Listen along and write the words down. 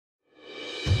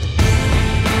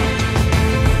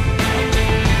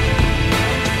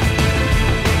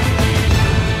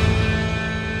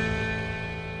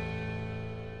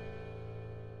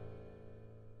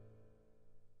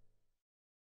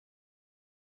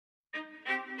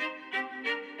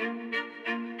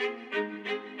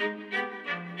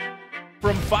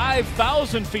From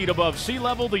 5,000 feet above sea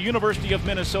level, the University of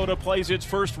Minnesota plays its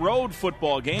first road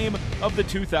football game of the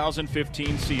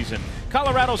 2015 season.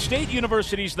 Colorado State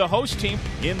University is the host team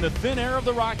in the thin air of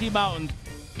the Rocky Mountains.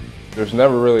 There's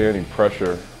never really any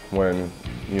pressure when,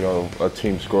 a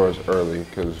team scores early,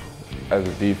 because as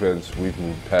a defense, we've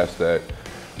moved past that.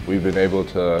 We've been able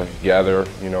to gather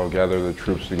the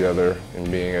troops together and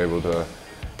being able to,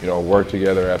 work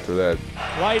together after that.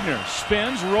 Leidner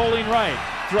spins, rolling right.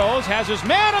 Throws, has his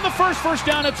man on the first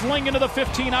down. It's Ling into the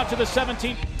 15, out to the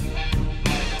 17.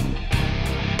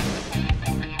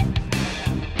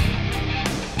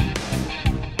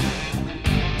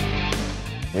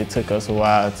 It took us a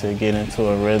while to get into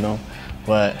a rhythm,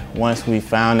 but once we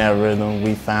found that rhythm,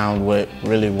 we found what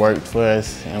really worked for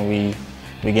us, and we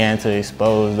began to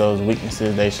expose those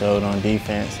weaknesses they showed on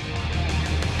defense.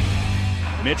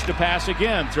 Mitch to pass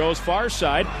again, throws far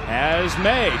side, as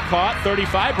May caught,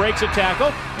 35, breaks a tackle,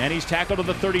 and he's tackled to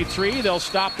the 33. They'll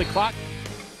stop the clock.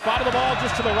 Spot of the ball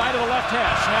just to the right of the left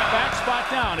hash. Snap back, spot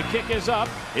down. A kick is up.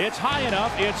 It's high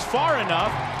enough, it's far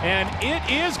enough, and it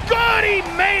is good! He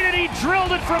made it, he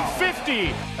drilled it from 50.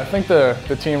 I think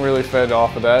the team really fed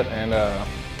off of that, and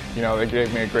they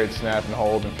gave me a great snap and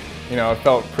hold, and it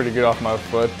felt pretty good off my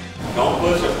foot. Don't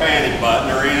push a panic button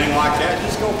or anything like that,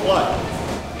 just go play.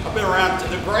 I've been around to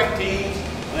the great teams,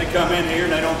 and they come in here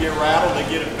and they don't get rattled, they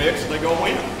get it fixed, and they go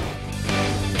win.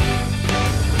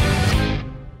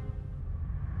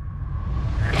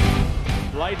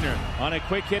 Leidner on a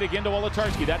quick hit again to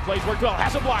Wolotarski. That plays worked well.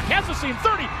 Has a block, has a seam,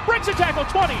 30, breaks a tackle,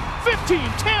 20, 15,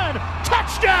 10,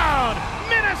 touchdown!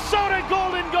 Minnesota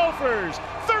Golden Gophers,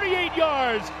 38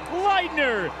 yards,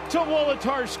 Leidner to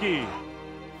Wolotarski.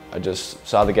 I just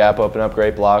saw the gap open up,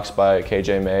 great blocks by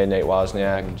KJ May, Nate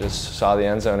Wozniak, just saw the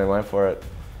end zone and went for it.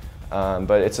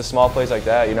 But it's a small plays like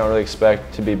that, you don't really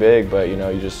expect to be big, but you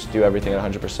just do everything at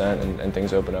 100% and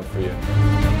things open up for you.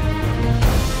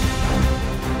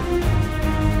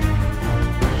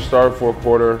 Start fourth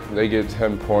quarter, they get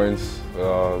 10 points.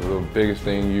 The biggest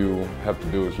thing you have to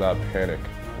do is not panic.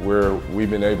 We've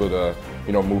been able to,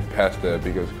 move past that,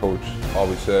 because coach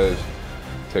always says,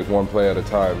 take one play at a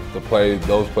time.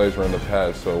 Those plays were in the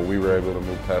past, so we were able to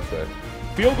move past that.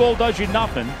 Field goal does you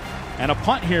nothing, and a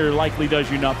punt here likely does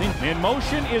you nothing. In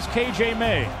motion is KJ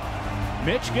May.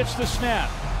 Mitch gets the snap.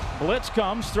 Blitz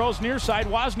comes, throws near side.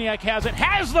 Wozniak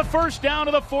has the first down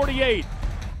to the 48.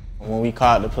 When we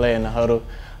caught the play in the huddle,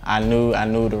 I knew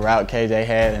the route KJ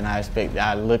had, and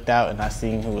I looked out and I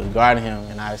seen who was guarding him,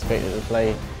 and I expected to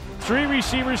play. 3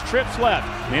 receivers, trips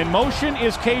left. In motion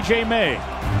is KJ May.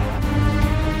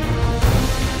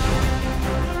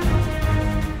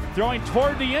 Throwing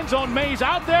toward the end zone, May's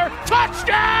out there.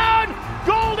 Touchdown!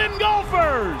 Golden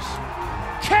Gophers!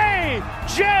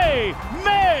 KJ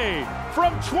May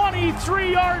from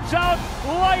 23 yards out.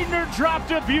 Leidner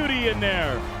dropped a beauty in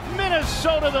there.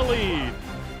 Minnesota the lead.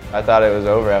 I thought it was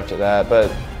over after that, but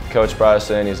coach brought us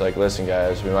in. He's like, listen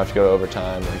guys, we might have to go to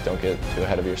overtime. Like, don't get too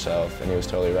ahead of yourself. And he was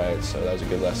totally right, so that was a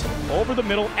good lesson. Over the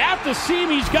middle, at the seam,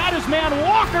 he's got his man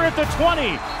Walker at the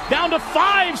 20. Down to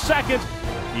 5 seconds.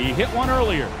 He hit one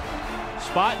earlier.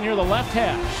 Spot near the left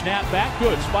hash. Snap back,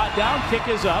 good. Spot down, kick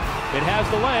is up. It has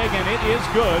the leg, and it is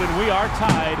good, and we are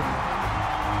tied.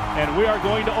 And we are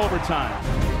going to overtime.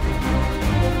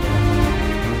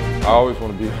 I always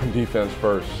want to be on defense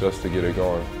first, just to get it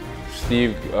going.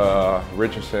 Steve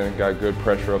Richardson got good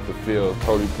pressure up the field.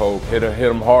 Cody Pope hit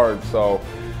him hard, so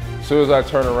as soon as I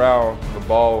turned around, the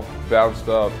ball bounced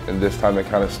up, and this time it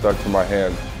kind of stuck to my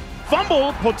hand.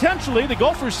 Fumble, potentially. The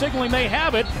Gophers signaling they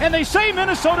have it, and they say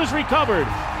Minnesota's recovered.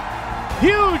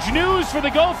 Huge news for the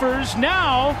Gophers.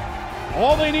 Now,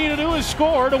 all they need to do is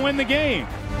score to win the game.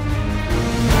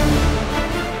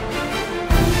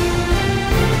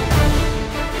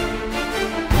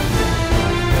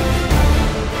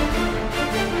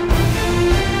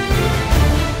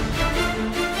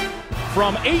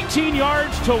 From 18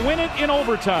 yards to win it in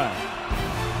overtime.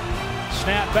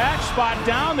 Snap back, spot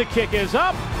down, the kick is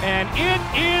up, and it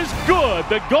is good.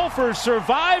 The Gophers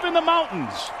survive in the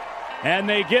mountains, and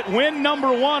they get win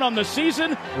number 1 on the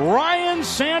season. Ryan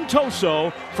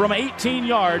Santoso from 18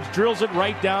 yards drills it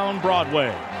right down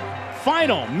Broadway.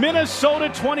 Final, Minnesota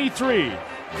 23,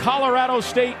 Colorado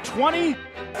State 20.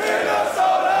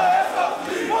 Minnesota!